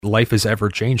life is ever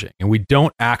changing and we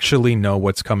don't actually know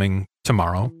what's coming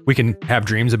tomorrow. We can have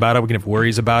dreams about it. We can have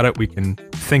worries about it. We can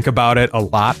think about it a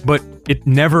lot, but it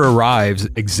never arrives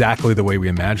exactly the way we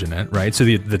imagine it, right? So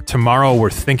the tomorrow we're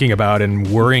thinking about and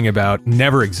worrying about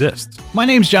never exists. My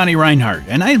name's Johnny Reinhardt,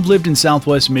 and I've lived in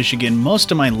Southwest Michigan most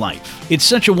of my life. It's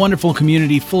such a wonderful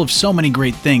community full of so many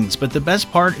great things, but the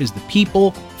best part is the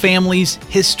people, families,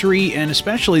 history, and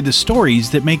especially the stories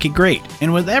that make it great.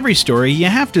 And with every story, you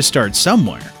have to start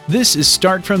somewhere. This is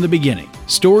Start from the Beginning,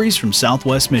 Stories from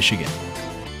Southwest Michigan.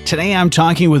 Today I'm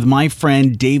talking with my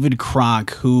friend David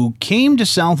Kroc, who came to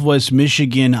Southwest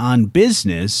Michigan on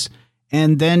business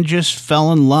and then just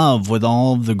fell in love with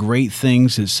all of the great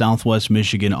things that Southwest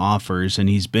Michigan offers. And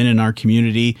he's been in our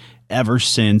community ever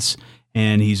since.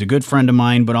 And he's a good friend of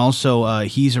mine, but also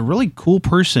he's a really cool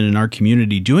person in our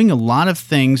community doing a lot of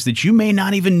things that you may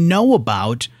not even know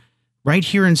about right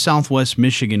here in Southwest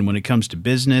Michigan when it comes to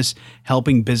business,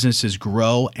 helping businesses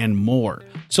grow, and more.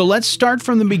 So let's start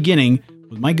from the beginning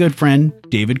with my good friend,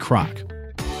 David Kroc.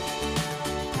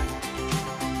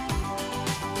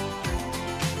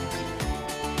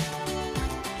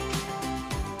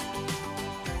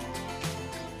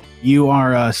 You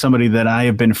are somebody that I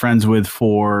have been friends with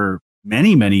for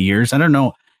many, many years. I don't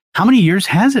know. How many years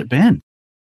has it been?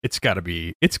 It's gotta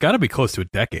be close to a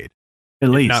decade. At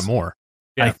least. Not more.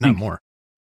 Yeah, I think, not more.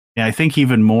 Yeah, I think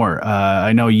even more.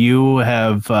 I know you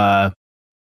have,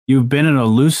 you've been an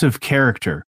elusive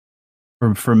character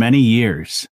for many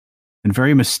years and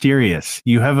very mysterious.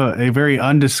 You have a very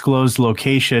undisclosed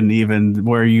location, even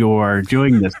where you are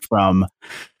doing this from,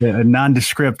 a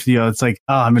nondescript. It's like,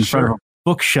 oh, I'm in front of a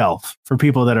bookshelf. For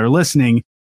people that are listening,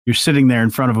 you're sitting there in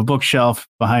front of a bookshelf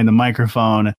behind the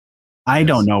microphone. I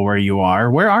don't know where you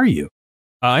are. Where are you?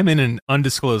 I'm in an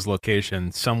undisclosed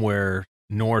location somewhere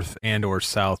north and or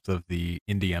south of the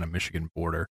Indiana-Michigan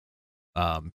border.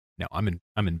 No, I'm in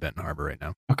Benton Harbor right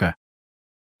now. Okay.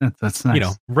 That's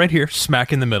nice. Right here,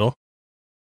 smack in the middle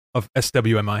of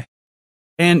SWMI.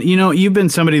 And, you've been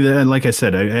somebody that, like I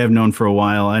said, I have known for a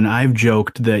while, and I've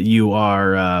joked that you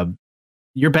are,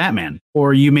 you're Batman,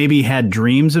 or you maybe had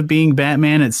dreams of being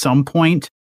Batman at some point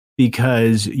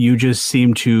because you just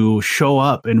seem to show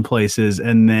up in places.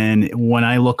 And then when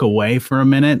I look away for a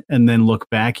minute and then look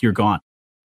back, you're gone.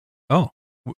 Oh,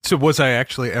 so was I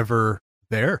actually ever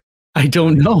there? I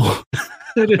don't know.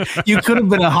 You could have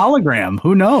been a hologram.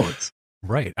 Who knows?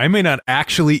 Right. I may not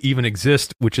actually even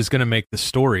exist, which is going to make the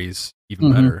stories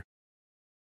even better.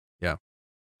 Yeah.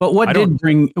 But what did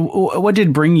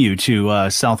bring you to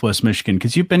Southwest Michigan?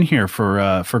 Because you've been here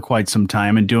for quite some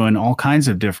time and doing all kinds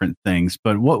of different things.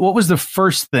 But what was the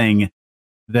first thing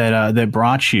that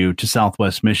brought you to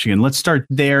Southwest Michigan? Let's start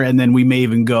there, and then we may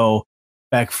even go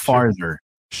back farther.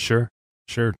 Sure.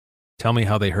 Tell me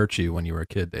how they hurt you when you were a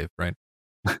kid, Dave. Right.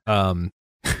 No,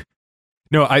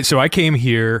 I came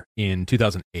here in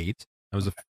 2008. It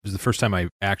was the first time I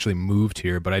actually moved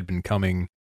here, but I'd been coming,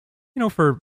 for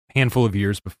a handful of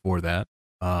years before that.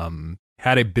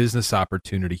 Had a business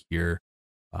opportunity here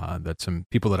that some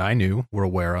people that I knew were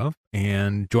aware of,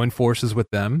 and joined forces with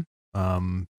them.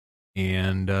 And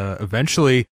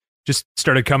eventually just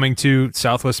started coming to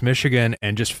Southwest Michigan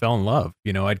and just fell in love.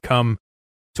 I'd come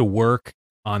to work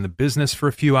on the business for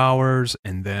a few hours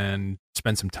and then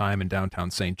spend some time in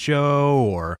downtown St. Joe,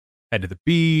 or head to the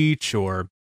beach, or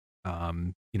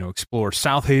explore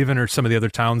South Haven or some of the other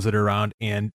towns that are around.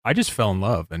 And I just fell in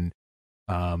love. And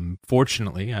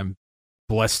fortunately, I'm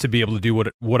blessed to be able to do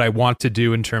what I want to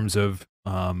do in terms of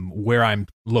where I'm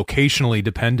locationally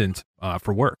dependent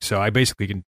for work. So I basically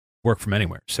can work from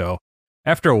anywhere. So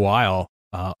after a while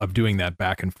of doing that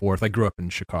back and forth, I grew up in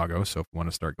Chicago. So if we want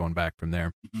to start going back from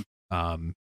there,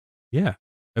 I've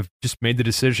just made the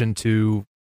decision to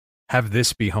have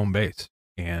this be home base,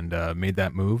 and made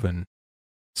that move in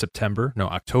October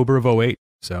of 2008.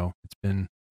 So it's been a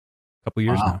couple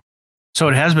years now. So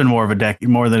it has been more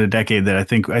than a decade that I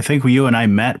think you and I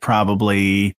met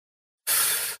probably,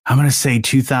 I'm going to say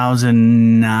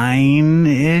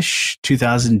 2009-ish,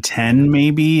 2010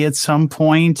 maybe at some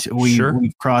point.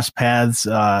 We crossed paths,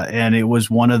 and it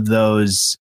was one of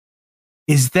those,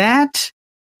 is that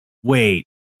who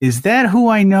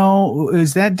I know?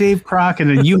 Is that Dave Kroc?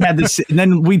 And then you had this, and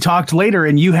then we talked later,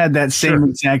 and you had that same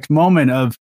exact moment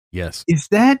of, yes, is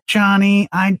that Johnny?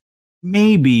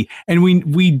 Maybe. And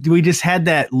we just had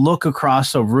that look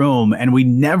across a room, and we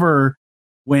never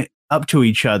went up to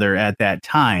each other at that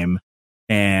time.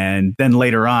 And then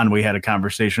later on, we had a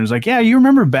conversation. It was like, yeah, you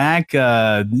remember back,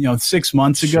 6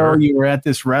 months ago, you were at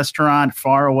this restaurant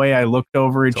far away. I looked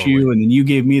over at you, and then you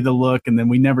gave me the look, and then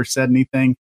we never said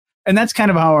anything. And that's kind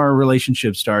of how our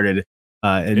relationship started.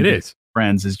 It is.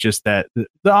 friends is just that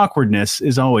the awkwardness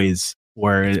is always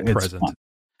where it's present. fun.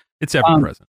 It's ever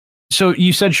present. So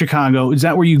you said Chicago. Is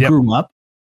that where you grew up?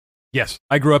 Yes.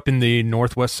 I grew up in the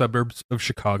northwest suburbs of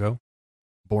Chicago,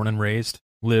 born and raised.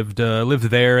 Lived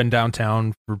there in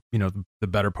downtown for, the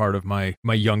better part of my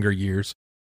younger years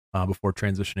before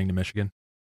transitioning to Michigan.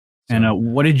 So,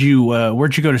 and where'd you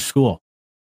go to school?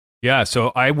 Yeah,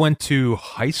 so I went to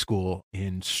high school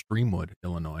in Streamwood,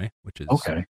 Illinois, which is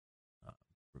okay.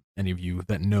 For any of you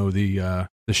that know the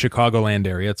Chicagoland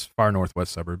area, it's far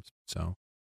northwest suburbs. So,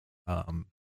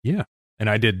 yeah, and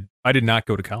I did not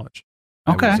go to college.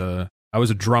 Okay, I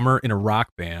was a drummer in a rock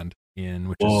band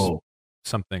which Whoa. is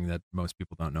something that most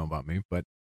people don't know about me, but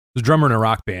I was a drummer in a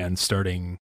rock band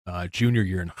starting junior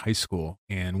year in high school,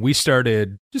 and we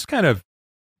started just kind of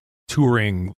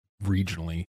touring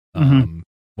regionally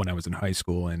when I was in high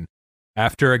school. And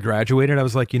after I graduated, I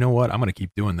was like, you know what, I'm going to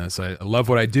keep doing this. I love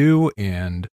what I do,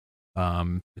 and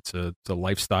it's a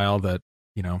lifestyle that,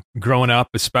 growing up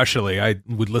especially, I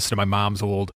would listen to my mom's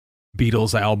old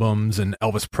Beatles albums and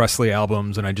Elvis Presley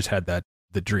albums, and I just had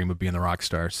the dream of being the rock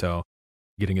star. So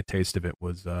getting a taste of it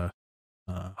was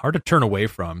hard to turn away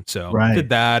from. So did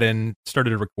that and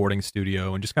started a recording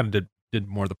studio and just kind of did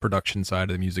more of the production side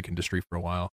of the music industry for a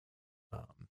while.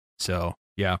 So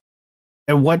yeah.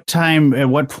 At what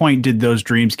point did those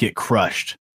dreams get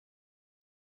crushed?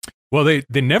 Well,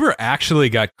 they never actually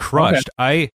got crushed.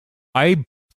 Okay. I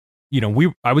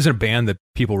was in a band that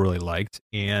people really liked,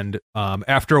 and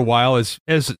after a while,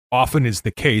 as often is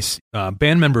the case,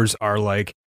 band members are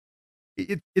like,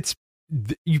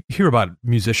 you hear about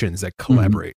musicians that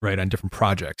collaborate right on different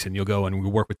projects, and you'll go and we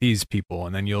work with these people,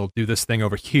 and then you'll do this thing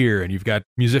over here, and you've got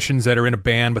musicians that are in a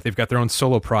band but they've got their own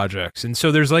solo projects, and so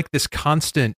there's like this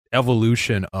constant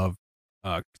evolution of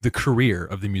the career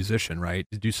of the musician, right,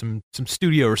 to do some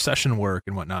studio or session work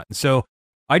and whatnot. And so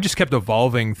I just kept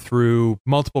evolving through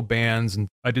multiple bands, and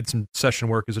I did some session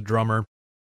work as a drummer,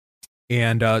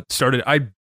 and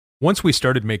once we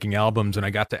started making albums and I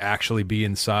got to actually be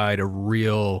inside a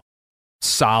real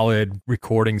solid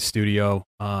recording studio,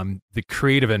 the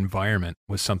creative environment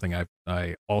was something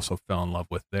I also fell in love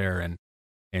with there,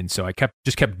 and so I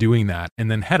kept doing that,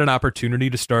 and then had an opportunity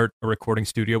to start a recording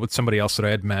studio with somebody else that I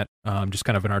had met just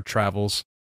kind of in our travels,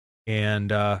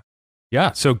 and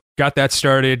so got that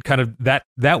started. Kind of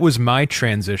that was my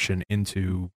transition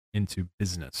into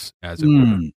business, as it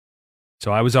were.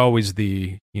 So I was always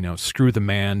the screw the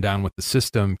man, down with the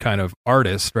system kind of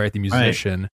artist, right, the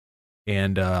musician. Right.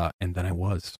 And then I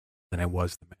was the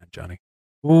man, Johnny.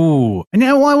 Ooh, and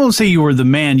I won't say you were the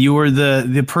man. You were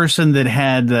the person that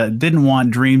had didn't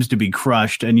want dreams to be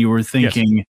crushed, and you were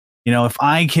thinking, yes, if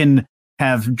I can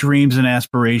have dreams and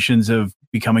aspirations of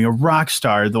becoming a rock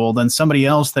star, well, then somebody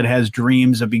else that has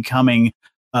dreams of becoming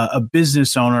a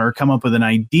business owner or come up with an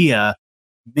idea,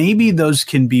 maybe those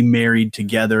can be married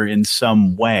together in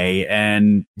some way,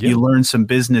 and you learn some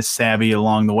business savvy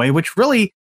along the way, which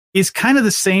really is kind of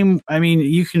the same. I mean,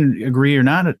 you can agree or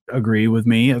not agree with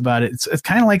me about it. It's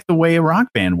kind of like the way a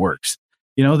rock band works.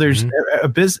 There's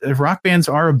rock bands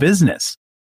are a business,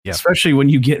 especially when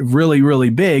you get really, really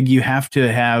big. You have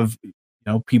to have,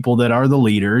 people that are the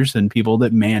leaders and people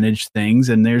that manage things.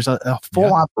 And there's a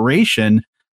full operation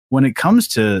when it comes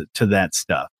to that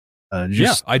stuff.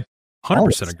 I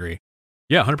 100% agree.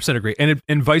 Yeah, 100% agree.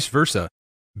 And vice versa.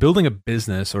 Building a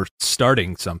business or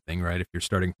starting something, right, if you're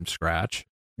starting from scratch,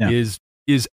 is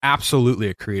absolutely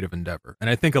a creative endeavor. And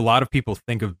I think a lot of people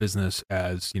think of business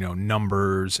as,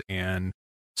 numbers and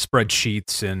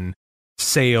spreadsheets and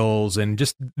sales, and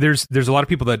just there's a lot of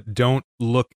people that don't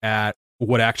look at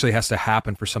what actually has to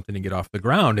happen for something to get off the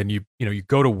ground. And you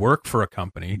go to work for a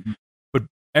company, but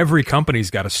every company's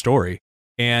got a story.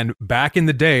 And back in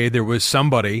the day, there was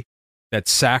somebody that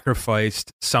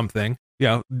sacrificed something.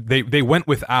 They went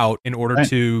without in order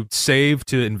to save,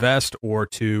 to invest, or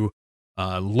to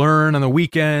learn on the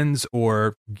weekends,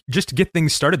 or just to get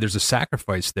things started. There's a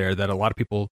sacrifice there that a lot of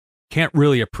people can't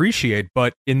really appreciate,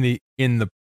 but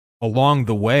along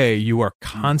the way, you are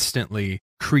constantly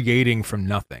creating from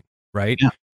nothing, right? Yeah.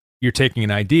 You're taking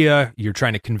an idea, you're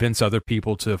trying to convince other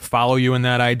people to follow you in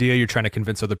that idea, you're trying to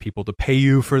convince other people to pay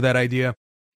you for that idea.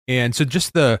 And so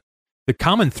just the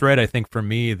common thread, I think, for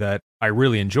me that I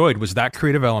really enjoyed was that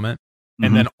creative element.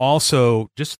 And then also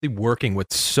just the working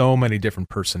with so many different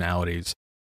personalities.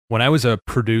 When I was a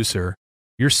producer,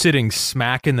 you're sitting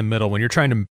smack in the middle when you're trying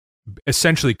to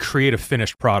essentially create a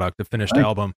finished product, a finished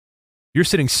album. You're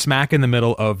sitting smack in the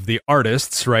middle of the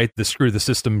artists, right? The screw the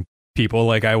system people,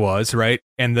 like I was, right?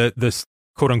 And the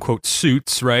quote unquote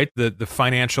suits, right? The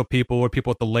financial people or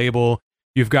people at the label.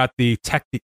 you've got the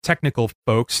technical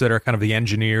folks that are kind of the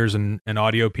engineers and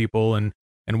audio people and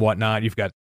whatnot. You've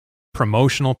got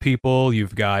promotional people,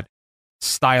 you've got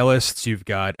stylists, you've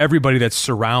got everybody that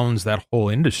surrounds that whole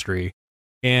industry.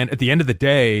 And at the end of the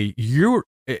day, you're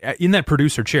in that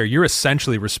producer chair, you're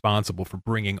essentially responsible for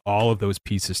bringing all of those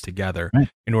pieces together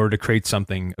in order to create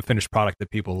something, a finished product that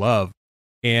people love.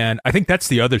 And I think that's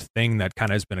the other thing that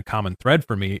kind of has been a common thread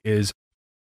for me is,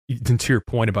 to your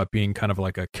point about being kind of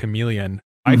like a chameleon,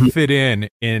 I fit in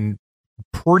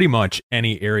pretty much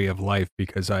any area of life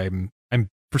because I'm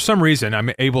for some reason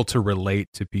I'm able to relate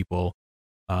to people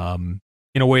in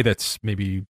a way that's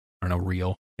maybe, I don't know,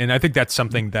 real. And I think that's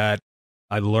something that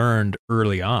I learned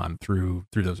early on through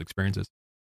those experiences.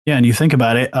 Yeah, and you think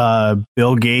about it,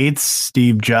 Bill Gates,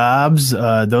 Steve Jobs,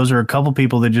 those are a couple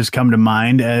people that just come to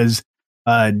mind as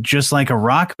just like a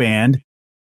rock band.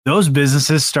 Those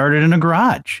businesses started in a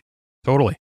garage.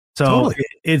 Totally. So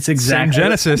it's exactly same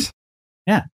genesis.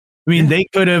 Yeah. I mean, they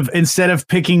could have, instead of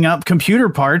picking up computer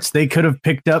parts, they could have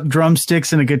picked up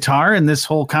drumsticks and a guitar, and this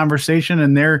whole conversation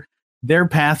and their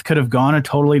path could have gone a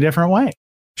totally different way.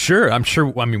 Sure. I'm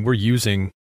sure. I mean, we're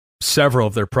using several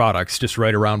of their products just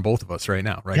right around both of us right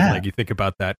now, right? Yeah. Like you think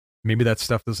about that, maybe that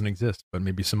stuff doesn't exist, but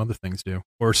maybe some other things do,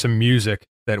 or some music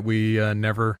that we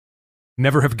never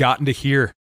have gotten to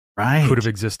hear could have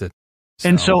existed.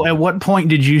 And so at what point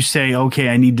did you say, okay,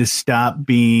 I need to stop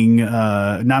being,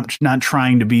 not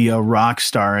trying to be a rock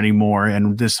star anymore,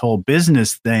 and this whole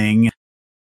business thing,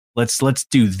 let's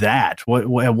do that.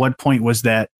 At what point was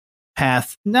that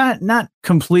path not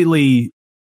completely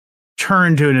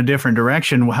turned to in a different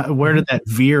direction? Where did that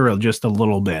veer just a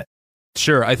little bit?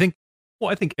 Sure. I think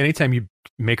anytime you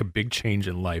make a big change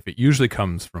in life, it usually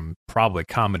comes from probably a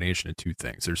combination of two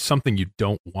things. There's something you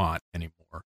don't want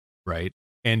anymore, right?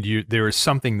 And there is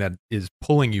something that is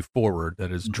pulling you forward,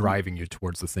 that is driving you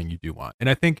towards the thing you do want. And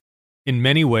I think in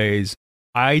many ways,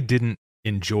 I didn't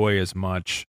enjoy as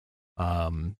much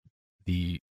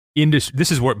the industry.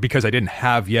 This is because I didn't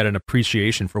have yet an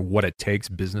appreciation for what it takes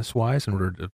business-wise in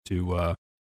order to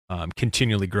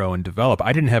continually grow and develop.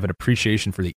 I didn't have an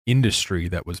appreciation for the industry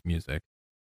that was music.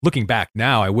 Looking back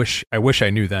now, I wish I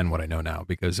knew then what I know now,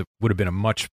 because it would have been a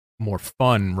much more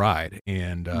fun ride,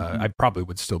 and I probably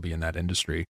would still be in that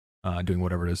industry doing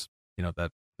whatever it is,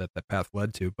 that path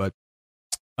led to. But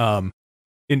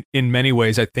in many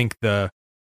ways, I think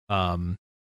and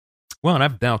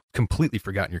I've now completely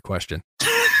forgotten your question.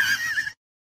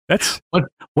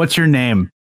 What's your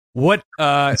name?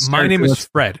 My name is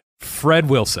Fred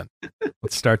Wilson.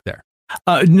 Let's start there.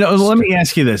 No, let me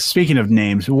ask you this. Speaking of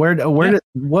names,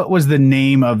 what was the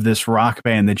name of this rock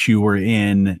band that you were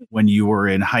in when you were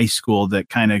in high school that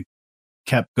kind of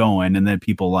kept going and that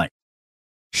people liked?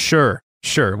 Sure.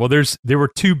 Well, there were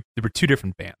two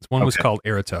different bands. One was called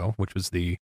Erato, which was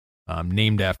the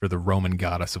named after the Roman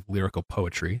goddess of lyrical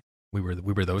poetry. We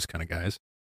were those kind of guys.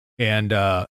 And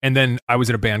then I was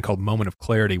in a band called Moment of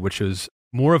Clarity, which was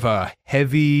more of a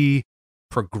heavy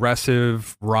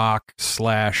progressive rock /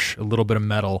 a little bit of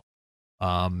metal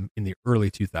in the early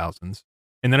 2000s.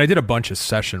 And then I did a bunch of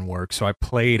session work. So I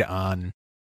played on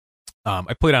a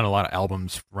lot of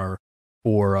albums for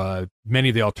many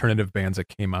of the alternative bands that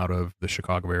came out of the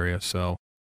Chicago area. So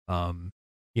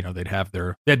they'd have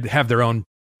their own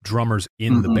drummers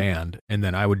in the band, and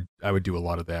then I would do a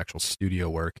lot of the actual studio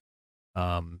work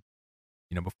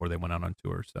before they went out on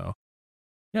tour. So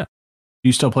yeah. Do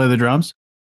you still play the drums?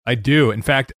 I do. In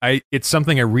fact, it's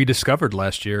something I rediscovered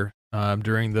last year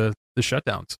during the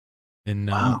shutdowns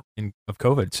of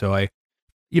COVID. So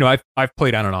I've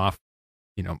played on and off,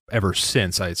 ever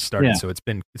since I started. Yeah. So it's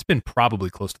been probably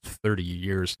close to 30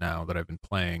 years now that I've been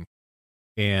playing,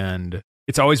 and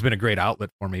it's always been a great outlet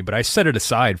for me. But I set it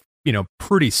aside,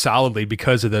 pretty solidly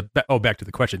because of back to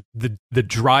the question. The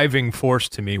driving force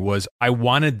to me was I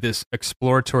wanted this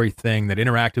exploratory thing that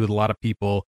interacted with a lot of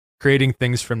people, creating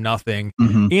things from nothing,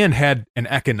 and had an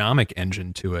economic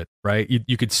engine to it, right?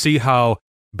 You could see how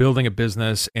building a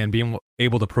business and being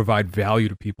able to provide value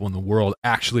to people in the world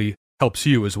actually helps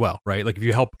you as well, right? Like if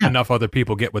you help enough other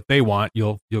people get what they want,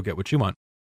 you'll get what you want.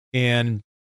 And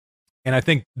I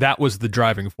think that was the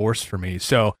driving force for me.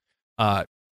 So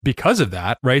because of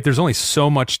that, right, there's only so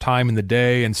much time in the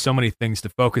day and so many things to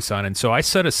focus on. And so I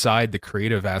set aside the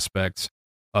creative aspects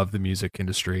of the music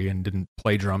industry and didn't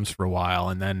play drums for a while.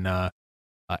 And then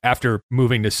after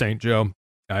moving to St. Joe,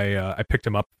 I picked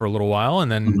him up for a little while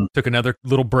and then took another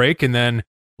little break. And then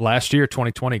last year,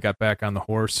 2020, got back on the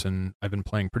horse, and I've been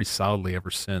playing pretty solidly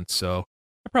ever since. So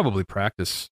I probably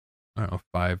practice,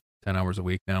 5-10 hours a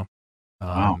week now.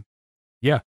 Wow.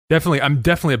 Yeah, definitely. I'm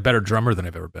definitely a better drummer than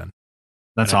I've ever been.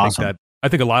 That's awesome. I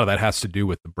think a lot of that has to do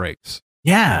with the breaks.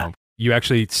 Yeah, You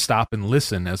actually stop and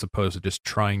listen as opposed to just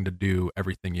trying to do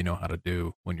everything you know how to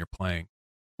do when you're playing.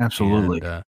 absolutely.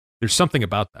 And there's something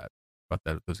about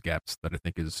those gaps that I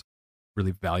think is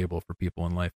really valuable for people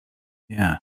in life.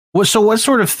 Yeah. Well, so what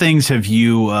sort of things have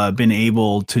you been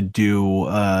able to do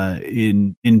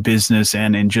in business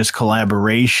and in just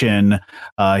collaboration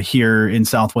here in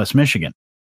Southwest Michigan?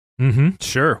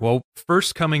 Sure. Well,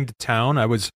 first coming to town, I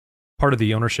was part of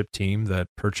the ownership team that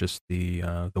purchased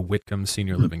the Whitcomb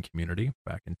Senior Living Community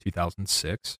back in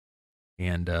 2006,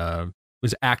 and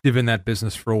was active in that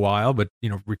business for a while, but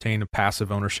retained a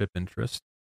passive ownership interest.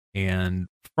 And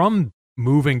from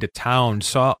moving to town,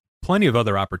 saw plenty of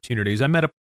other opportunities. I met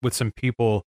up with some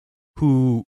people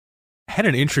who had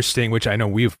an interesting, which I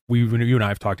know you and I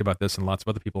have talked about this, and lots of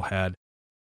other people had.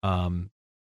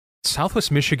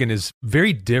 Southwest Michigan is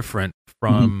very different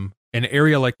from an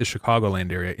area like the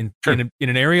Chicagoland area. In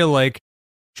an area like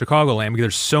Chicagoland, because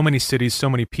there's so many cities, so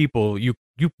many people, you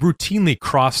routinely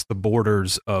cross the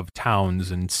borders of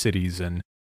towns and cities, and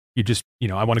you just,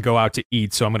 I want to go out to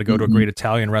eat, so I'm going to go to a great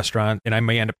Italian restaurant, and I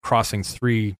may end up crossing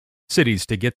 3 cities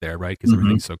to get there, right? Because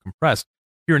everything's so compressed.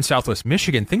 Here in Southwest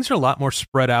Michigan, things are a lot more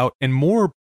spread out and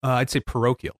more, I'd say,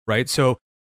 parochial, right? So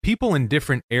people in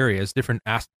different areas, different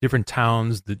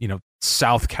towns,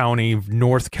 South County,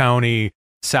 North County,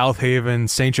 South Haven,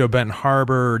 St. Joe Benton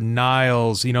Harbor,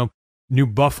 Niles, New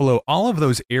Buffalo, all of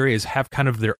those areas have kind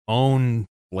of their own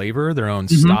flavor, their own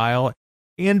style,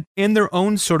 and their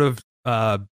own sort of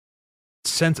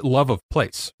love of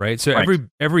place, right? So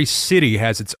every city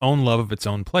has its own love of its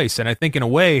own place. And I think in a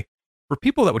way, for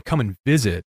people that would come and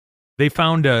visit, they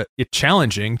found it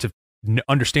challenging to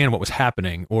understand what was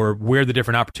happening or where the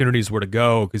different opportunities were to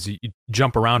go, because you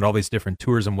jump around all these different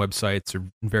tourism websites or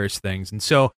various things. And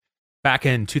so back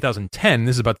in 2010,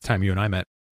 this is about the time you and I met,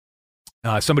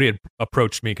 somebody had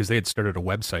approached me because they had started a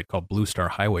website called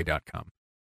bluestarhighway.com.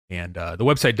 And the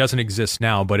website doesn't exist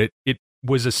now, but it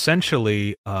was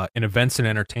essentially an events and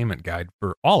entertainment guide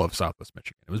for all of Southwest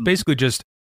Michigan. It was basically just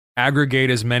aggregate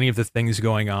as many of the things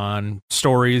going on,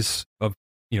 stories of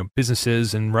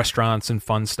businesses and restaurants and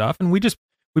fun stuff. And we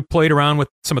played around with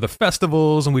some of the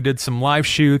festivals, and we did some live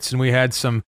shoots, and we had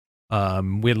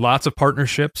lots of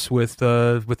partnerships with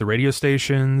the radio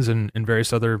stations and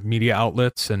various other media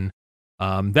outlets. And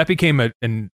that became a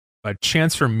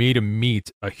chance for me to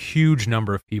meet a huge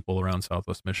number of people around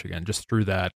Southwest Michigan just through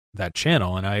that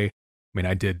channel. And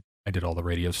I did all the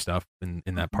radio stuff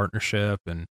in that partnership.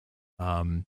 And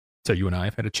so you and I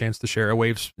have had a chance to share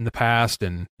airwaves in the past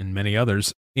and many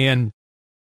others. And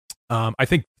I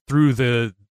think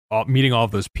through meeting all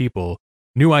of those people,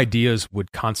 new ideas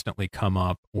would constantly come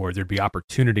up, or there'd be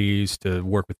opportunities to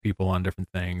work with people on different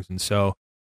things. And so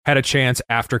had a chance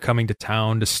after coming to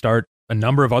town to start a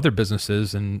number of other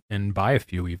businesses and buy a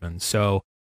few even. So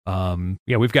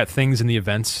we've got things in the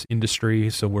events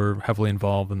industry. So we're heavily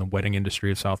involved in the wedding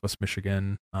industry of Southwest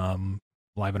Michigan,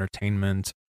 live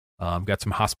entertainment. Got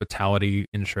some hospitality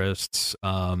interests,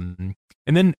 and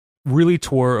then really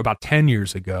toward about 10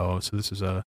 years ago. So this is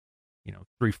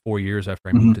 3-4 years after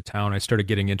I moved to town, I started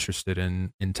getting interested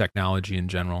in technology in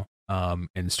general,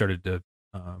 and started to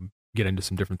get into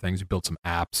some different things. We built some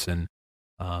apps, and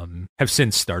have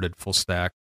since started full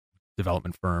stack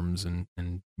development firms and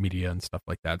media and stuff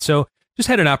like that. So just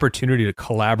had an opportunity to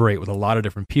collaborate with a lot of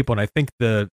different people, and I think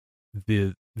the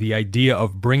idea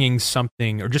of bringing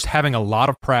something, or just having a lot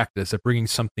of practice at bringing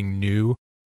something new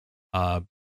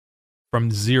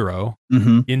from zero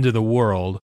into the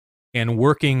world and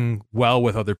working well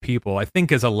with other people, I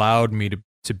think has allowed me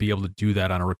to be able to do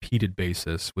that on a repeated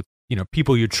basis with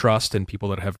people you trust and people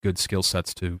that have good skill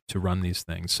sets to run these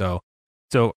things. So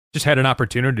just had an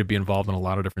opportunity to be involved in a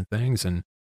lot of different things. And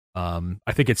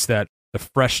I think it's the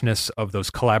freshness of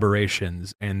those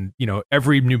collaborations, and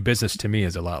every new business to me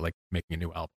is a lot like making a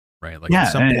new album, right? Like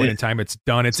at some point in time, it's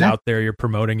done, it's out there, you're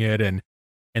promoting it, and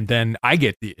then I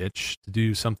get the itch to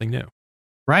do something new.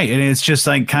 Right. And it's just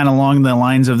like kind of along the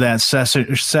lines of that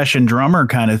session drummer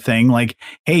kind of thing. Like,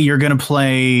 hey, you're going to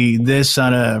play this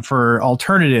for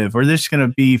alternative, or this is going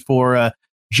to be for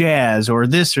jazz, or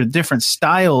this, or different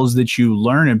styles that you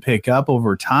learn and pick up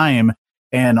over time,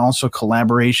 and also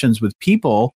collaborations with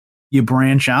people. You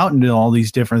branch out into all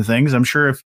these different things. I'm sure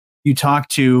if you talk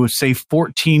to, say,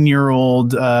 14-year-old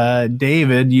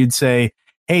David, you'd say,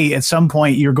 hey, at some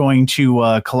point you're going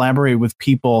to collaborate with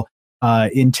people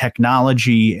in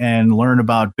technology and learn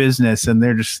about business. And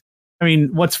they're just,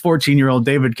 what's 14-year-old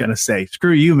David going to say?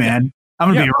 Screw you, man. I'm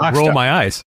going to be a rock star. Roll my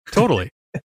eyes. Totally.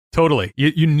 Totally.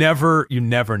 You never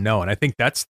know. And I think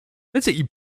that's it.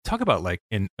 talk about like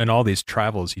in all these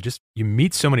travels, you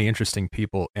meet so many interesting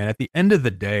people. And at the end of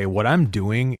the day, what I'm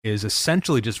doing is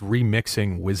essentially just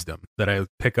remixing wisdom that I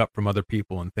pick up from other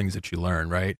people and things that you learn,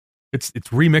 right? It's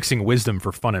remixing wisdom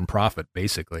for fun and profit,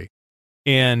 basically.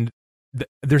 And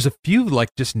there's a few like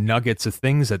just nuggets of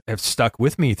things that have stuck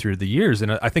with me through the years.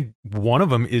 And I think one of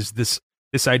them is this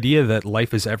idea that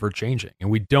life is ever changing and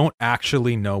we don't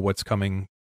actually know what's coming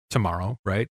tomorrow,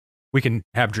 right? We can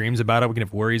have dreams about it. We can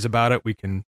have worries about it. We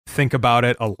can think about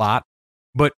it a lot,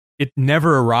 but it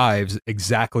never arrives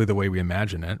exactly the way we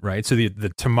imagine it, right? So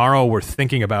the tomorrow we're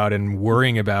thinking about and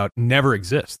worrying about never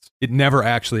exists. It never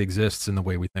actually exists in the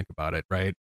way we think about it,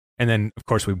 right? And then, of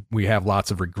course, we have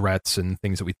lots of regrets and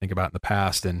things that we think about in the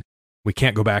past, and we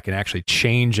can't go back and actually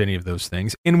change any of those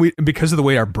things. And because of the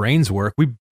way our brains work,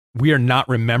 we are not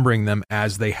remembering them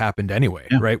as they happened anyway,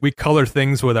 right? We color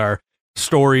things with our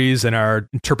stories and our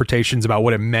interpretations about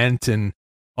what it meant and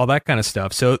all that kind of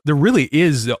stuff. So there really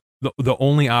is the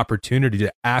only opportunity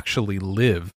to actually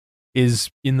live is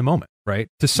in the moment, right?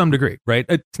 To some degree, right?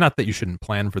 It's not that you shouldn't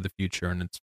plan for the future and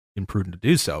it's imprudent to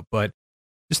do so, but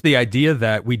just the idea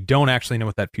that we don't actually know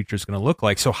what that future is going to look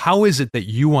like. So how is it that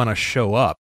you want to show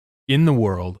up in the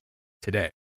world today,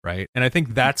 right? And I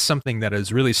think that's something that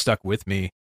has really stuck with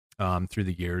me through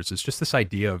the years, is just this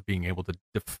idea of being able to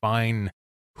define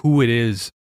who it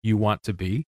is you want to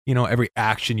be. You know, every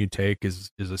action you take is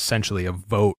essentially a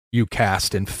vote you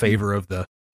cast in favor of the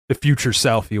future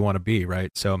self you want to be,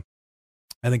 right? So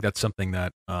I think that's something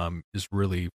that is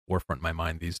really forefront in my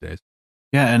mind these days.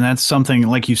 Yeah, and that's something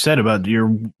like you said about your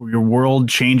world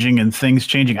changing and things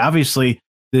changing. Obviously,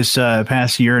 this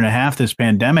past year and a half, this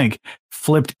pandemic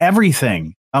flipped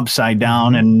everything upside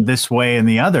down and this way and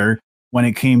the other when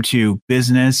it came to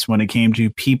business, when it came to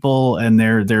people and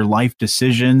their life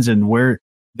decisions and where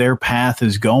their path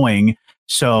is going.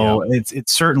 So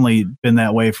it's certainly been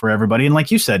that way for everybody. And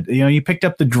like you said, you know, you picked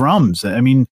up the drums. I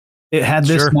mean, it had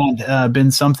this not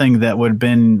been something that would have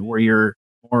been where you're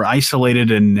more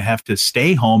isolated and have to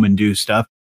stay home and do stuff.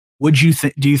 Do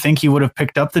you think you would have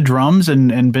picked up the drums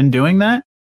and been doing that?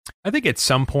 I think at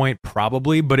some point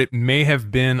probably, but it may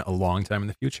have been a long time in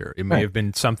the future. It may have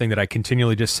been something that I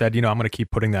continually just said, you know, I'm going to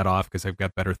keep putting that off because I've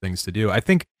got better things to do. I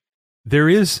think there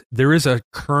is a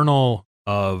kernel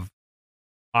of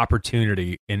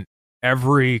opportunity in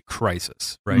every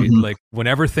crisis, right? Like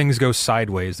whenever things go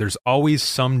sideways, there's always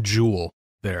some jewel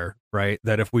there, right?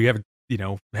 That if we have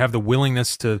the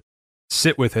willingness to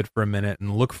sit with it for a minute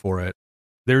and look for it,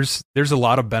 there's a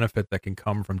lot of benefit that can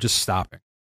come from just stopping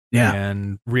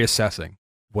and reassessing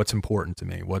what's important to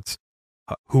me,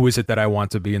 who is it that I want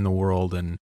to be in the world,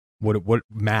 and what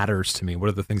matters to me, what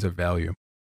are the things I value.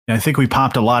 I think we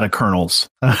popped a lot of kernels,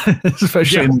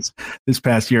 especially in this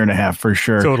past year and a half, for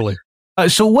sure. Totally.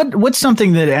 So what's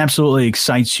something that absolutely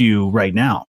excites you right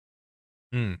now?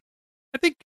 I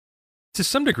think to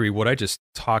some degree what I just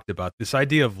talked about, this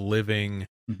idea of living,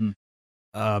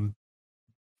 for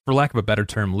lack of a better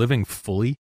term, living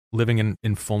fully, living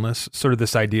in fullness, sort of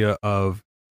this idea of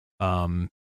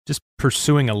just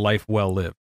pursuing a life well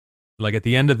lived. Like at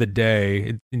the end of the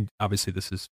day, obviously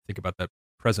think about that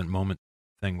present moment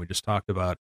thing we just talked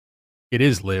about. It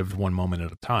is lived one moment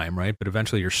at a time, right? But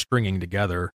eventually you're stringing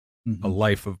together a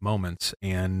life of moments.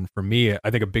 And for me,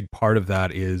 I think a big part of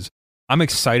that is I'm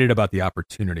excited about the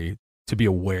opportunity to be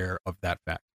aware of that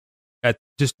fact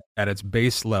at its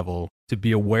base level, to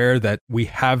be aware that we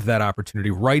have that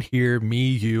opportunity right here, me,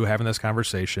 you having this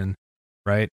conversation,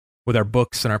 right? With our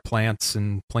books and our plants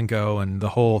and Plinko and the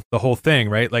whole thing,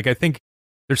 right? Like, I think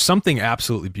there's something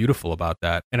absolutely beautiful about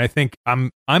that. And I think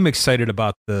I'm excited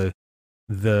about the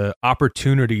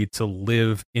opportunity to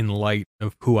live in light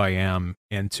of who I am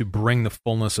and to bring the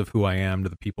fullness of who I am to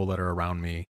the people that are around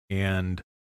me. And,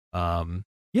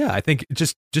 I think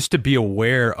just to be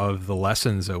aware of the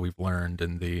lessons that we've learned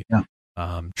and the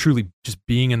truly just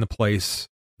being in the place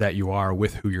that you are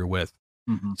with who you're with.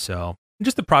 So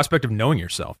just the prospect of knowing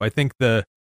yourself. I think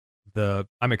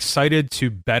I'm excited to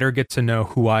better get to know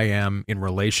who I am in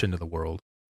relation to the world.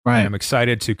 Right. And I'm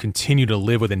excited to continue to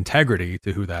live with integrity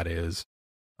to who that is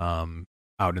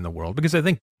out in the world. Because I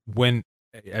think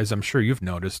as I'm sure you've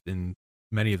noticed in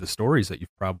many of the stories that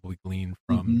you've probably gleaned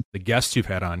from the guests you've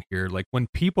had on here, like when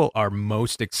people are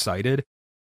most excited,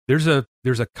 there's a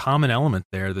common element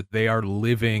there that they are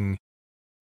living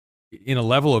in a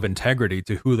level of integrity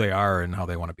to who they are and how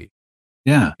they want to be.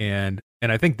 Yeah. And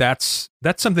I think that's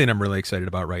something I'm really excited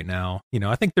about right now. You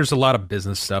know, I think there's a lot of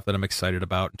business stuff that I'm excited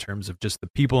about in terms of just the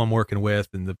people I'm working with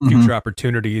and the future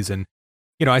opportunities. And,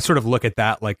 you know, I sort of look at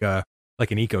that like an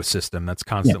ecosystem that's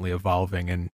constantly evolving.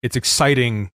 And it's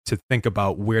exciting to think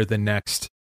about where the next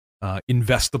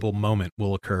investable moment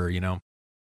will occur,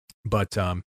 But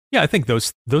yeah, I think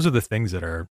those are the things that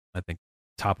are, I think,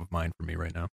 top of mind for me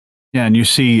right now. Yeah, and you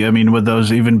see, I mean, with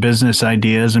those even business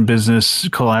ideas and business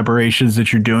collaborations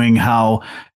that you're doing, how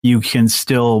you can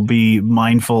still be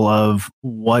mindful of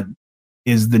what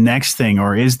is the next thing,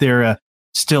 or is there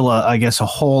still I guess, a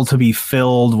hole to be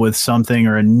filled with something,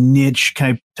 or a niche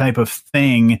type of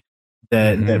thing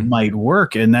that might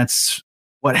work. And that's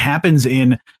what happens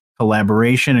in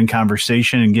collaboration and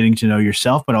conversation and getting to know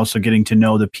yourself, but also getting to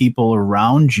know the people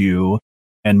around you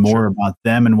and more about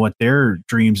them and what their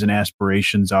dreams and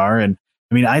aspirations are. And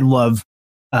I mean, I love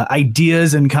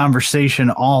ideas and conversation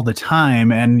all the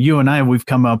time. And you and we've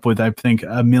come up with, I think,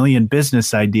 a million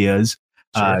business ideas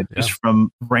just from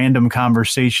random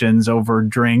conversations over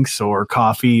drinks or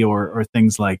coffee or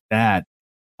things like that.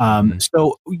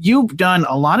 So you've done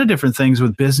a lot of different things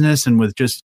with business and with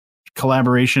just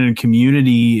collaboration and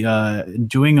community,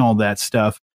 doing all that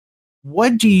stuff.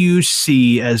 What do you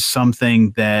see as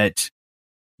something that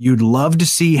you'd love to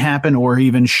see happen, or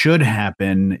even should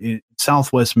happen in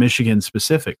Southwest Michigan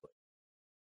specifically?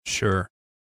 Sure.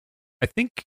 I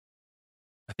think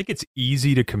it's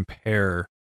easy to compare.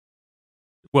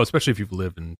 Well, especially if you've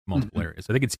lived in multiple areas,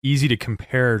 I think it's easy to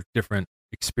compare different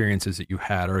experiences that you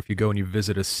had, or if you go and you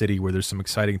visit a city where there's some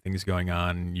exciting things going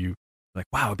on, and you like,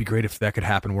 wow, it'd be great if that could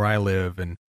happen where I live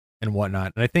and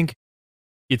whatnot. And I think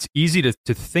it's easy to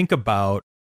think about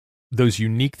those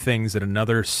unique things that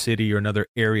another city or another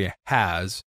area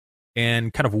has,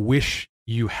 and kind of wish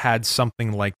you had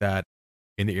something like that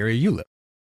in the area you live.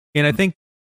 And I think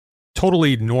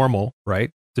totally normal,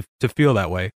 right, to feel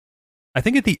that way. I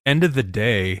think at the end of the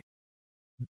day,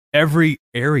 every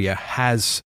area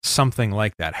has something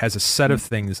like that, has a set of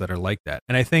things that are like that.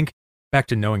 And I think back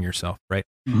to knowing yourself, right?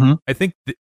 I think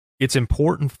it's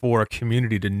important for a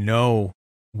community to know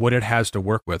what it has to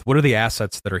work with. What are the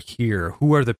assets that are here?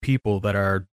 Who are the people that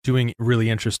are doing really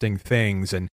interesting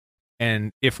things?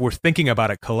 And if we're thinking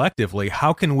about it collectively,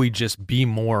 how can we just be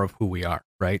more of who we are,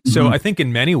 right? So I think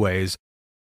in many ways,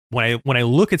 when I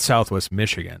look at Southwest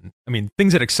Michigan, I mean,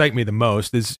 things that excite me the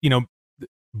most is,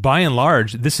 by and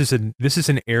large, this is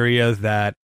an area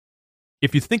that,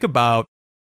 if you think about,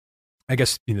 I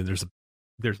guess, there's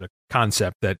a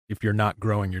concept that if you're not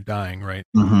growing, you're dying, right?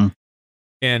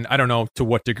 And I don't know to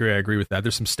what degree I agree with that.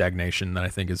 There's some stagnation that I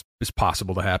think is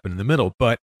possible to happen in the middle.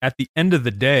 But at the end of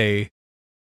the day,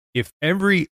 if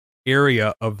every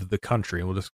area of the country,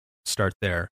 we'll just start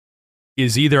there,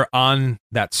 is either on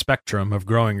that spectrum of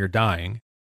growing or dying,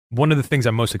 one of the things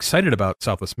I'm most excited about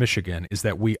Southwest Michigan is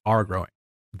that we are growing.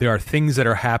 There are things that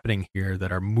are happening here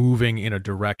that are moving in a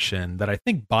direction that I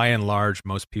think by and large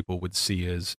most people would see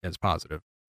as positive.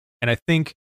 And I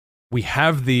think we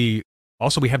have the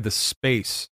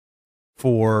space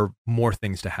for more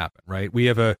things to happen, right? We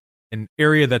have an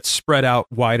area that's spread out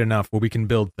wide enough where we can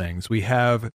build things. We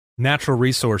have natural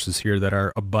resources here that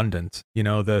are abundant.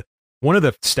 One of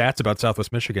the stats about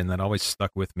Southwest Michigan that always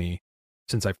stuck with me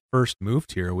since I first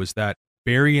moved here was that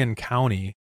Berrien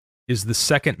County is the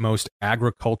second most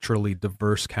agriculturally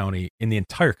diverse county in the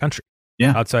entire country.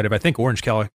 Yeah. Outside of, I think, Orange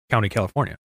County,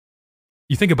 California.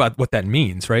 You think about what that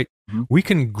means, right? We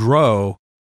can grow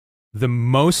the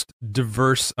most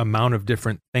diverse amount of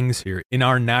different things here in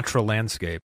our natural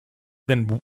landscape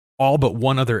than all but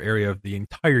one other area of the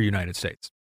entire United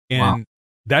States. And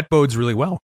that bodes really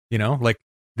well, like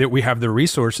that we have the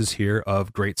resources here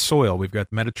of great soil. We've got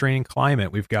Mediterranean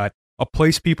climate. We've got a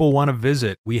place people want to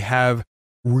visit. We have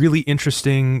really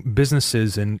interesting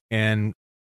businesses and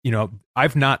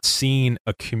I've not seen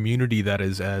a community that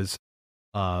is as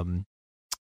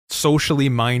socially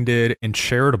minded and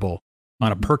charitable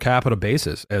on a per capita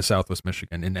basis as Southwest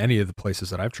Michigan in any of the places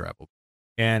that I've traveled.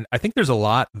 And I think there's a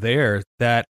lot there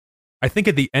that I think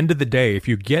at the end of the day, if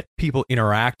you get people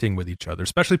interacting with each other,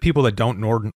 especially people that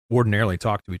don't ordinarily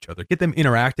talk to each other, get them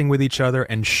interacting with each other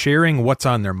and sharing what's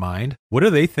on their mind. What are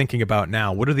they thinking about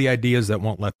now? What are the ideas that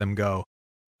won't let them go?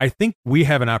 I think we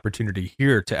have an opportunity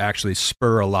here to actually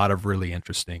spur a lot of really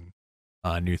interesting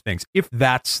new things. If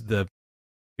that's the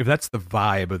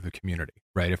vibe of the community,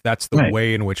 right? If that's the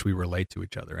way in which we relate to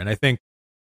each other. And I think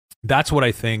that's what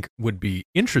I think would be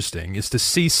interesting, is to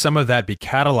see some of that be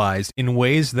catalyzed in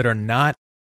ways that are not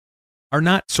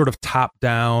sort of top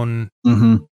down,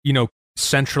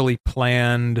 centrally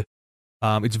planned.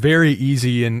 It's very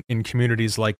easy in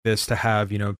communities like this to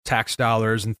have, tax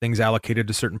dollars and things allocated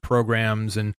to certain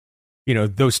programs, and,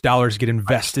 those dollars get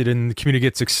invested and the community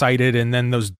gets excited, and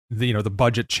then the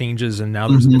budget changes and now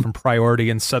there's a different priority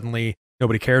and suddenly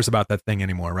nobody cares about that thing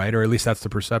anymore, right? Or at least that's the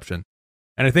perception.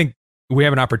 And I think we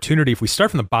have an opportunity, if we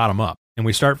start from the bottom up, and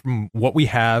we start from what we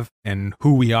have and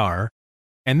who we are,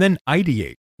 and then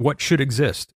ideate what should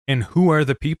exist and who are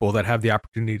the people that have the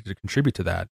opportunity to contribute to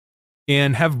that,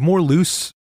 and have more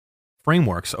loose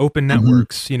frameworks, open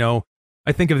networks. You know,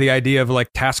 I think of the idea of like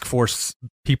task force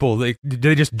people. They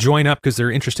just join up because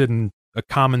they're interested in a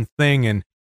common thing and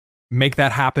make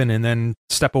that happen, and then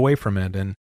step away from it.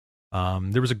 And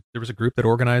there was a group that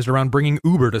organized around bringing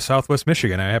Uber to Southwest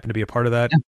Michigan. I happened to be a part of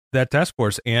that task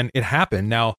force, and it happened.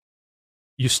 Now,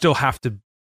 you still have to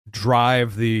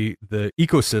drive the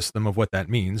ecosystem of what that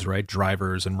means, right?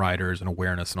 Drivers and riders and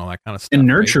awareness and all that kind of stuff, and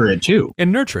nurture it too,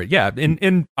 and nurture it. Yeah,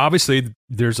 and obviously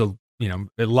there's a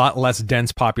lot less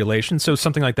dense population, so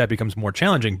something like that becomes more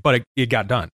challenging. But it got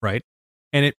done, right?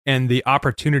 And the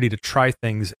opportunity to try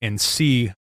things and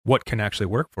see what can actually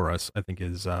work for us, I think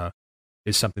is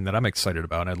something that I'm excited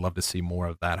about, and I'd love to see more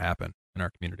of that happen in our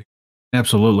community.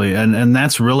 Absolutely. And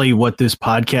that's really what this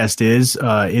podcast is.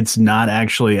 It's not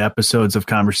actually episodes of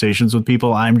conversations with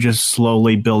people. I'm just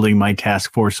slowly building my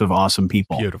task force of awesome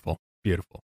people. Beautiful.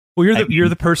 Well, you're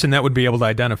the person that would be able to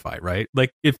identify, right?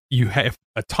 Like if you have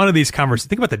a ton of these conversations,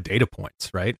 think about the data points,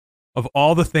 right? Of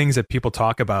all the things that people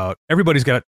talk about, everybody's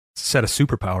got a set of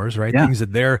superpowers, right? Yeah. Things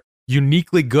that they're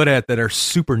uniquely good at that are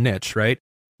super niche, right?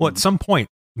 Well, at some point,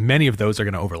 many of those are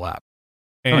going to overlap.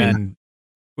 And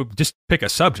just pick a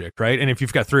subject, right? And if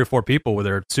you've got 3 or 4 people where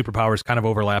their superpowers kind of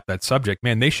overlap that subject,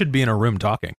 man, they should be in a room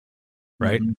talking,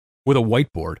 right? With a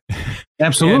whiteboard.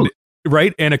 Absolutely.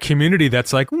 Right? And a community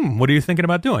that's like, what are you thinking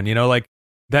about doing? You know, like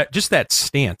that, just that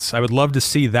stance. I would love to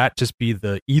see that just be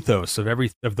the ethos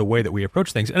of the way that we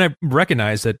approach things. And I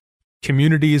recognize that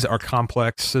communities are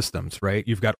complex systems, right?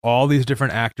 You've got all these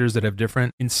different actors that have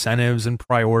different incentives and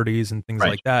priorities and things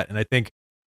like that. And I think,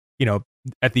 you know,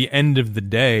 at the end of the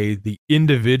day, the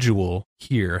individual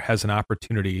here has an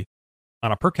opportunity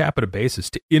on a per capita basis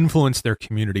to influence their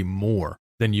community more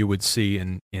than you would see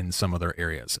in some other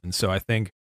areas. And so I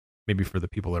think maybe for the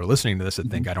people that are listening to this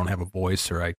that think I don't have a voice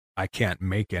or I can't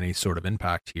make any sort of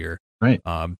impact here, right?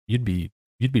 You'd be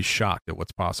shocked at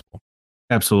what's possible.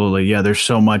 Absolutely. Yeah, there's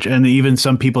so much. And even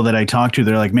some people that I talk to,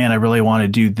 they're like, man, I really want to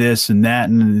do this and that.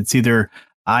 And it's either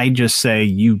I just say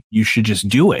you should just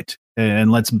do it,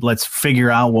 and let's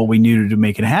figure out what we need to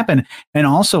make it happen. And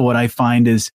also what I find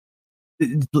is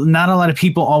not a lot of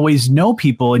people always know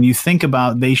people, and you think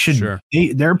about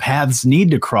their paths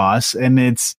need to cross, and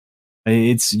it's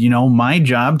my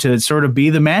job to sort of be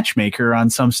the matchmaker on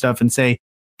some stuff and say,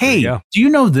 hey, do you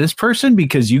know this person?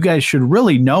 Because you guys should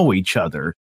really know each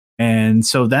other. And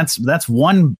so that's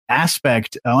one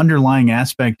aspect, underlying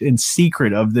aspect and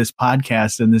secret of this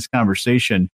podcast and this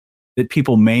conversation that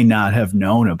people may not have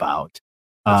known about.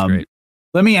 That's great.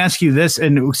 Let me ask you this,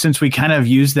 and since we kind of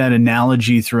use that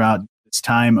analogy throughout this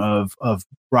time of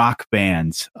rock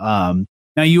bands, now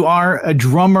you are a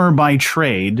drummer by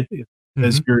trade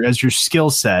as your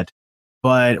skill set,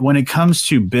 but when it comes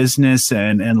to business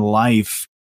and life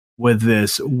with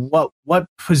this, what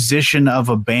position of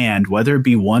a band, whether it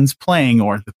be one's playing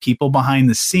or the people behind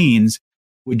the scenes,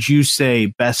 would you say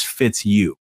best fits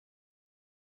you?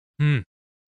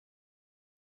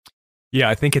 Yeah,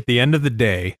 I think at the end of the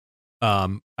day, I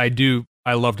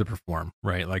love to perform,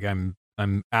 right? Like I'm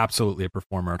absolutely a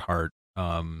performer at heart.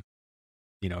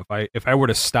 You know, if I were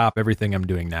to stop everything I'm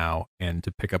doing now and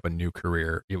to pick up a new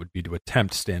career, it would be to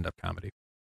attempt stand-up comedy.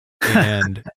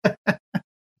 And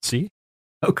see?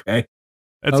 Okay.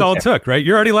 That's all it took, right?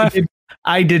 You're already laughing.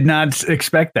 I did not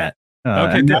expect that.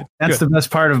 Okay, good. That's the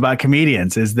best part about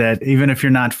comedians, is that even if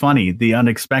you're not funny, the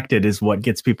unexpected is what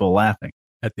gets people laughing.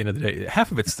 At the end of the day,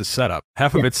 half of it's the setup.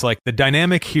 Half of it's like the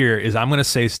dynamic here is I'm going to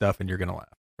say stuff and you're going to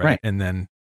laugh, right? And then,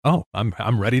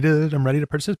 I'm ready to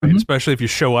participate, especially if you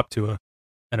show up to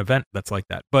an event that's like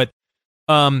that. But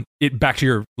back to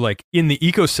your, like, in the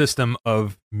ecosystem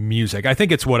of music, I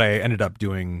think it's what I ended up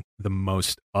doing the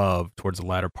most of towards the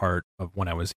latter part of when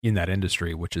I was in that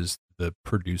industry, which is the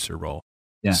producer role.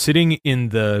 Yeah. Sitting in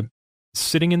the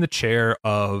chair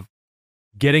of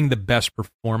getting the best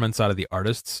performance out of the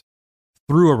artists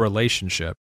through a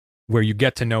relationship where you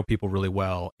get to know people really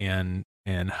well and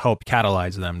help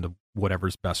catalyze them to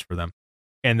whatever's best for them.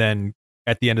 And then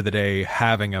at the end of the day,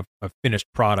 having a finished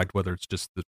product, whether it's just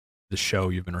the show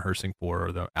you've been rehearsing for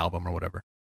or the album or whatever,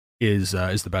 is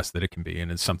the best that it can be.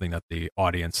 And it's something that the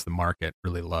audience, the market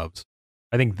really loves.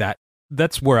 I think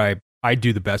that's where I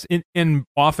do the best. And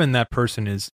often that person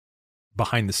is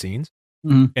behind the scenes.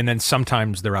 And then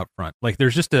sometimes they're out front. Like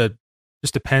there's just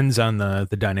depends on the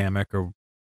dynamic or,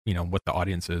 you know, what the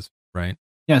audience is. Right.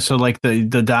 Yeah. So like the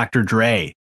Dr.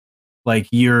 Dre, like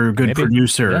you're a good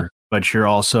producer, but you're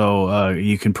also,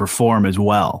 you can perform as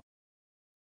well.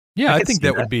 Yeah. I think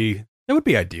that would be That would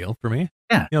be ideal for me.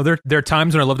 Yeah. There are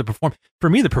times when I love to perform. For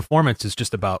me, the performance is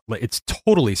just about, like, it's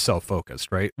totally self-focused,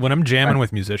 right? When I'm jamming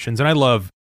with musicians, and I love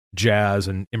jazz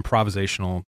and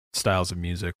improvisational styles of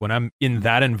music, when I'm in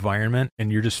that environment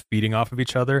and you're just feeding off of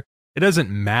each other, it doesn't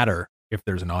matter if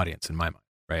there's an audience in my mind,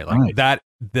 right? Like that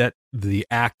the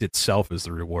act itself is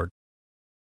the reward.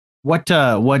 What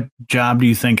job do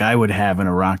you think I would have in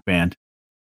a rock band?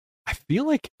 I feel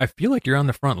like you're on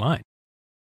the front line.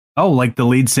 Oh, like the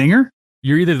lead singer?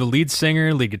 You're either the lead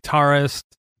singer, lead guitarist,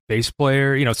 bass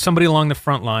player, somebody along the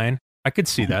front line. I could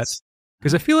see that,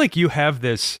 because I feel like you have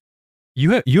this,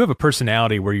 you have a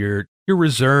personality where you're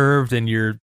reserved and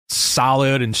you're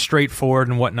solid and straightforward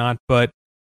and whatnot. But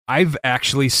I've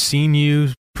actually seen you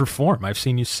perform. I've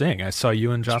seen you sing. I saw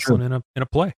you and Jocelyn in a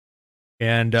play,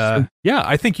 and I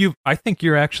think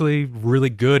you're actually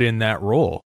really good in that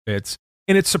role. It's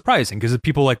surprising because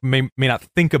people like may not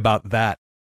think about that,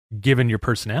 given your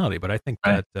personality, but I think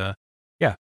that,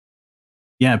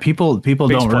 people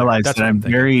don't realize that I'm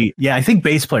very, I think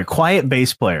bass player, quiet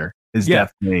bass player is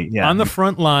definitely, on the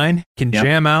front line, can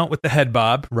jam out with the head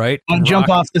bob, right? And jump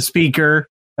off the speaker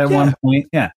at one point.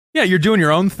 Yeah. Yeah. You're doing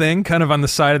your own thing kind of on the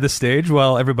side of the stage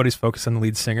while everybody's focused on the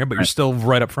lead singer, but you're still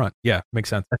right up front. Yeah. Makes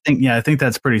sense. I think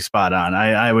that's pretty spot on.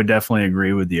 I would definitely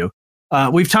agree with you.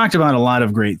 We've talked about a lot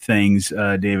of great things,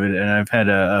 David, and I've had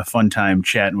a fun time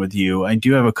chatting with you. I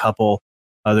do have a couple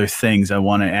other things I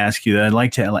want to ask you that I'd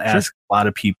like to ask a lot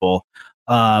of people.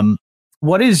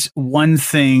 What is one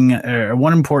thing or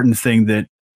one important thing that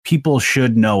people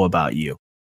should know about you?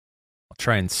 I'll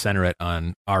try and center it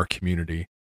on our community.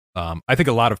 I think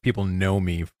a lot of people know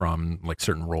me from like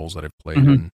certain roles that I've played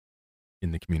in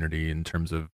the community in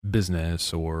terms of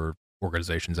business or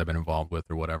organizations I've been involved with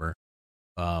or whatever.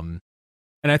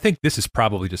 And I think this is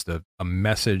probably just a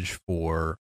message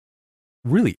for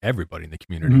really everybody in the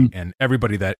community and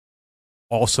everybody that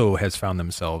also has found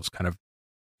themselves kind of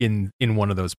in one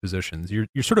of those positions.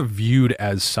 You're sort of viewed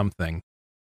as something,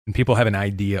 and people have an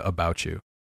idea about you.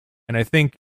 And I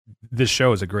think this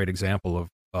show is a great example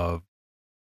of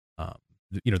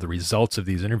the results of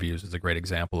these interviews is a great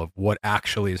example of what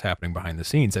actually is happening behind the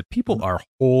scenes. That people are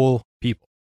whole people,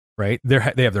 right? They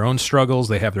have their own struggles,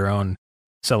 they have their own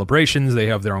celebrations, they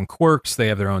have their own quirks, they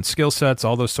have their own skill sets,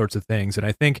 all those sorts of things. And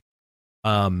I think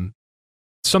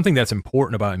something that's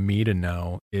important about me to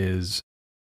know is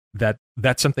that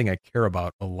that's something I care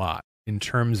about a lot in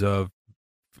terms of,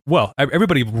 well,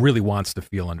 everybody really wants to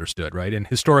feel understood, right? And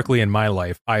historically in my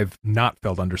life, I've not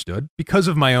felt understood because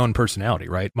of my own personality,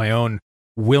 right? My own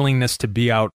willingness to be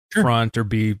out front or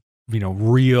be,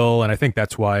 real. And I think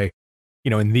that's why,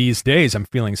 in these days, I'm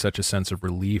feeling such a sense of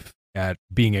relief at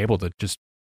being able to just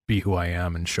be who I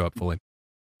am and show up fully.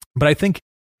 But I think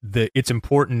that it's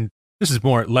important. This is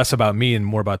less about me and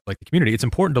more about like the community. It's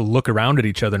important to look around at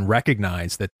each other and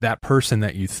recognize that that person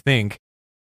that you think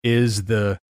is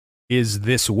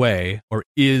this way or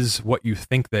is what you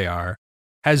think they are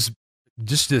has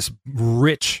just this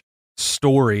rich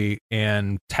story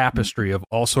and tapestry of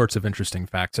all sorts of interesting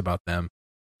facts about them,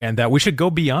 and that we should go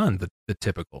beyond the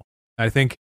typical. I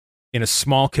think in a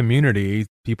small community,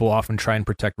 people often try and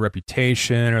protect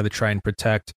reputation or they try and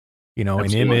protect, an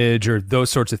image or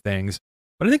those sorts of things.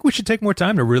 But I think we should take more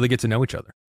time to really get to know each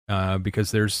other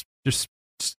because there's just,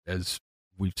 as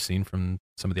we've seen from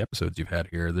some of the episodes you've had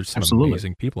here, there's some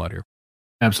amazing people out here.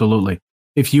 Absolutely.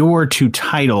 If you were to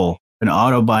title an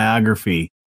autobiography,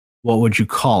 what would you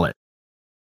call it?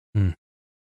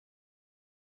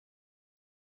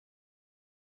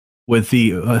 With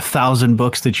the 1,000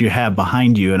 books that you have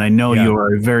behind you, and I know you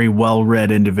are a very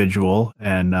well-read individual,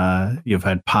 and you've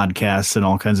had podcasts and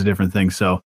all kinds of different things.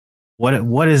 So,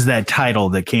 what is that title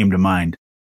that came to mind?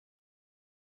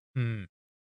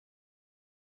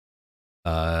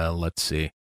 Let's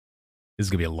see. This is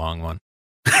gonna be a long one.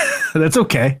 That's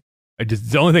okay. It's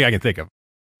the only thing I can think of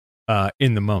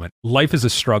in the moment. Life is a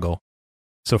struggle,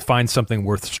 so find something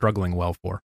worth struggling well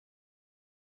for.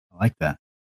 I like that.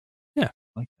 Yeah,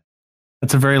 I like that.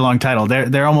 That's a very long title.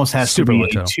 There almost has to be a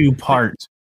 2-part.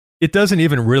 It doesn't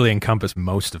even really encompass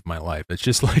most of my life. It's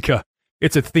just like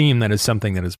it's a theme that is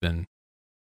something that has been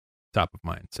top of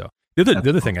mind. So the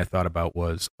other thing I thought about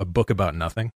was a book about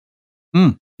nothing.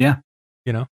 Yeah.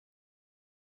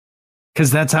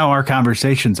 Because that's how our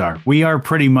conversations are. We are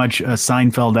pretty much a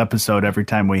Seinfeld episode every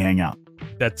time we hang out.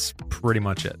 That's pretty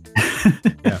much it.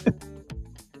 Yeah.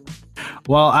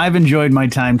 Well, I've enjoyed my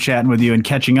time chatting with you and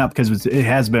catching up because it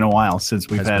has been a while since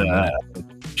we've had a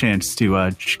chance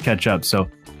to catch up. So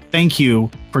thank you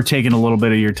for taking a little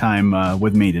bit of your time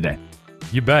with me today.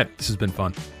 You bet. This has been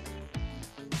fun.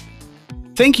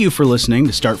 Thank you for listening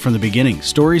to Start From the Beginning,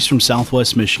 Stories from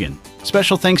Southwest Michigan.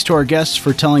 Special thanks to our guests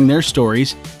for telling their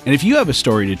stories, and if you have a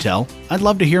story to tell, I'd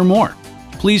love to hear more.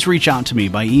 Please reach out to me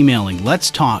by emailing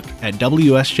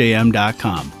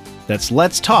letstalk@wsjm.com. That's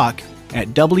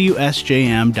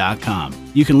letstalk@wsjm.com.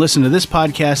 You can listen to this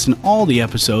podcast and all the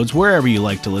episodes wherever you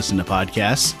like to listen to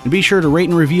podcasts, and be sure to rate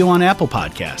and review on Apple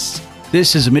Podcasts.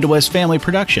 This is a Midwest Family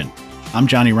production. I'm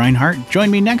Johnny Reinhardt.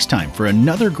 Join me next time for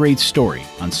another great story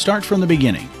on Start From the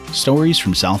Beginning, Stories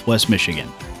from Southwest Michigan.